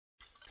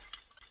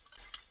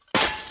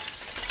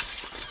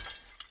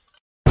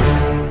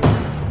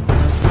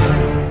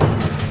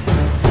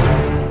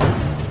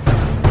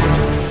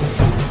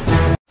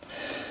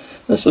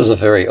This is a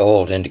very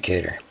old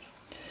indicator.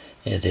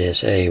 It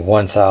is a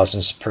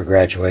 1/1000th per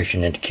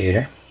graduation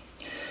indicator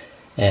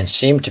and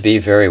seemed to be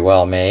very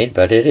well made,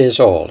 but it is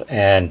old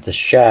and the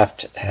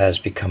shaft has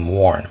become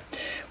worn.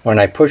 When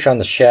I push on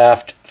the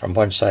shaft from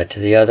one side to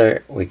the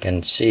other, we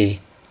can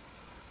see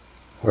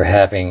we're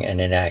having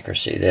an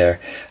inaccuracy there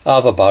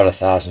of about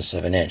 1/1000th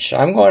of an inch. So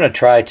I'm going to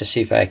try to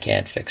see if I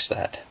can't fix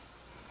that.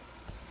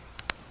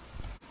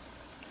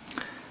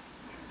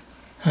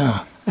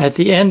 At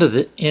the end of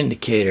the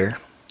indicator,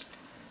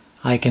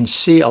 I can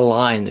see a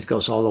line that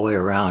goes all the way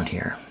around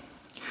here.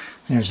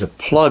 And there's a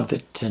plug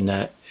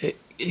that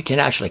it can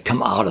actually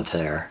come out of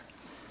there.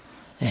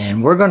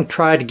 And we're going to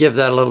try to give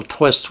that a little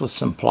twist with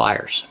some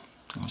pliers.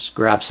 Let's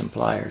grab some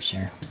pliers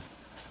here.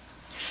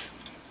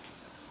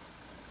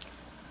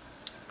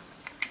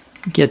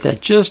 Get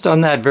that just on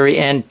that very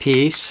end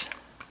piece.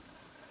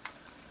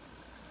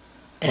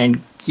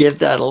 And give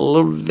that a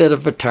little bit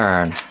of a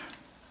turn.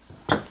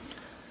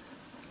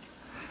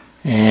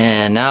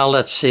 And now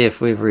let's see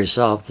if we've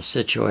resolved the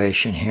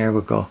situation here.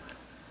 We'll go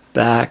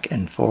back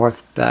and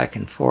forth, back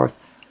and forth.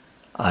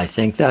 I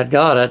think that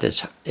got it.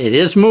 It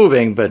is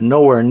moving, but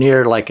nowhere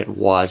near like it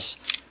was.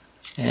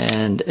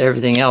 And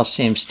everything else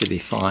seems to be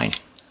fine.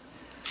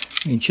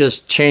 You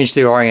just change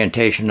the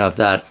orientation of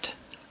that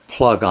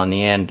plug on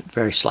the end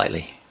very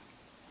slightly.